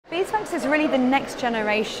Beeswax is really the next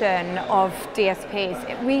generation of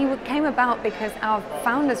DSPs. We came about because our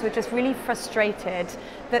founders were just really frustrated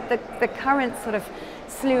that the current sort of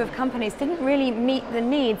slew of companies didn't really meet the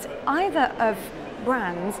needs either of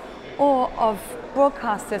brands or of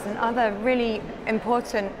broadcasters and other really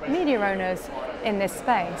important media owners in this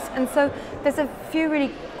space. And so there's a few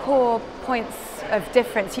really core points of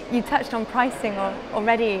difference. You touched on pricing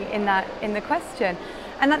already in the question,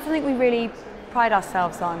 and that's something we really pride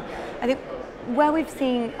ourselves on. I think where we've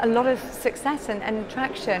seen a lot of success and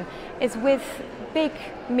traction is with big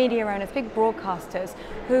media owners, big broadcasters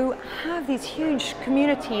who have these huge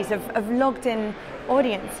communities of logged in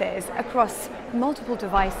audiences across multiple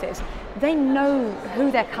devices. They know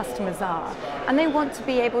who their customers are and they want to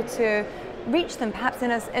be able to reach them perhaps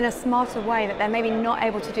in a smarter way that they're maybe not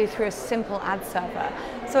able to do through a simple ad server.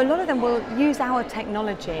 So a lot of them will use our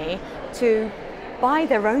technology to buy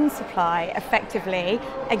their own supply effectively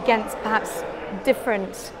against perhaps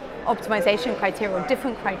different optimization criteria or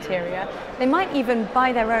different criteria. They might even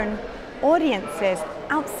buy their own audiences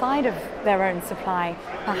outside of their own supply,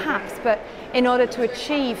 perhaps, but in order to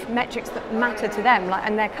achieve metrics that matter to them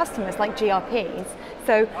and their customers, like GRPs.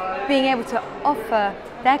 So being able to offer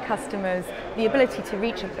their customers the ability to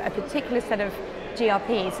reach a particular set of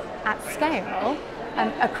GRPs at scale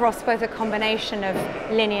across both a combination of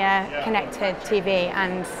linear, connected TV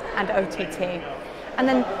and OTT. And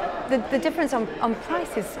then the difference on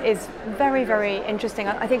price is very, very interesting.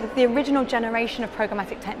 I think the original generation of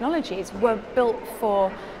programmatic technologies were built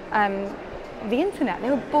for the internet. They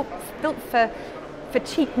were built for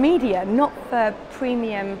cheap media, not for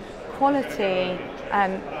premium quality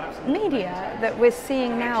media that we're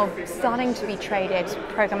seeing now starting to be traded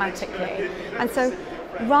programmatically. And so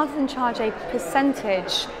rather than charge a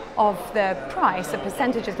percentage of the price, a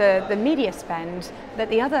percentage of the media spend that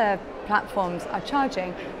the other platforms are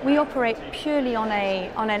charging, we operate purely on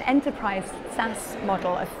an enterprise SaaS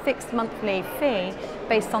model, a fixed monthly fee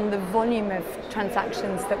based on the volume of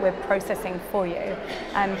transactions that we're processing for you.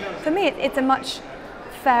 For me, it's a much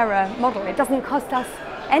fairer model. It doesn't cost us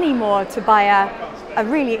any more to buy a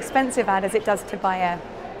really expensive ad as it does to buy a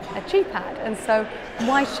cheap ad. And so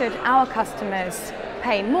why should our customers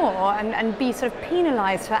pay more and be sort of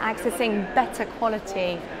penalized for accessing better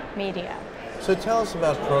quality media? So tell us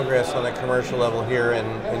about progress on a commercial level here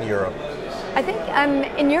in Europe. I think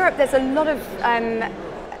in Europe there's a lot of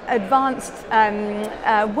advanced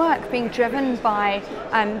work being driven by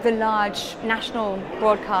the large national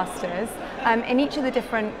broadcasters in each of the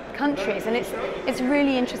different countries, and it's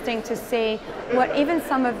really interesting to see what even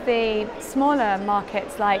some of the smaller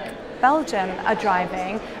markets like Belgium are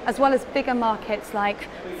driving, as well as bigger markets like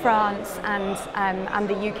France and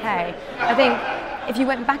the UK. I think if you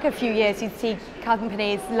went back a few years, you'd see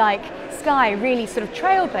companies like Sky really sort of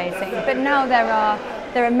trailblazing, but now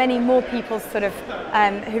there are many more people sort of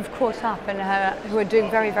who've caught up and who are doing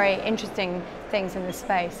very, very interesting things in this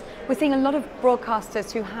space. We're seeing a lot of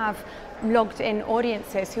broadcasters who have logged in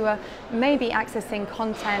audiences who are maybe accessing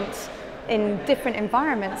content in different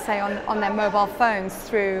environments, say on their mobile phones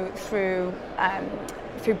through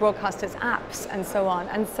broadcasters' apps and so on.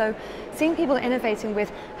 And so seeing people innovating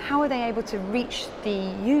with how are they able to reach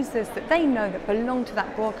the users that they know that belong to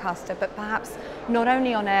that broadcaster, but perhaps not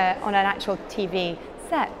only on an actual TV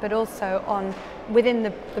set, but also within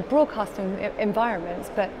the broadcasting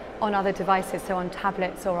environments, but on other devices, so on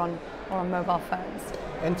tablets or on mobile phones.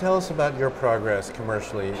 And tell us about your progress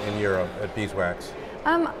commercially in Europe at Beeswax.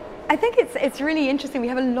 I think it's really interesting. We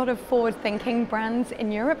have a lot of forward-thinking brands in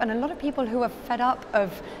Europe and a lot of people who are fed up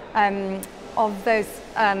of those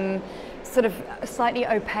sort of slightly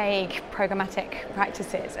opaque programmatic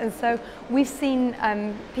practices. And so we've seen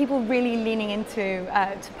people really leaning into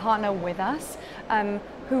to partner with us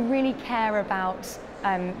who really care about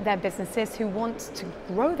their businesses, who want to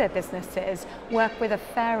grow their businesses, work with a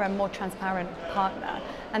fairer, more transparent partner.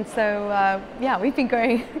 And so, yeah, we've been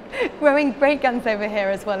growing great guns over here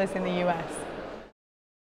as well as in the US.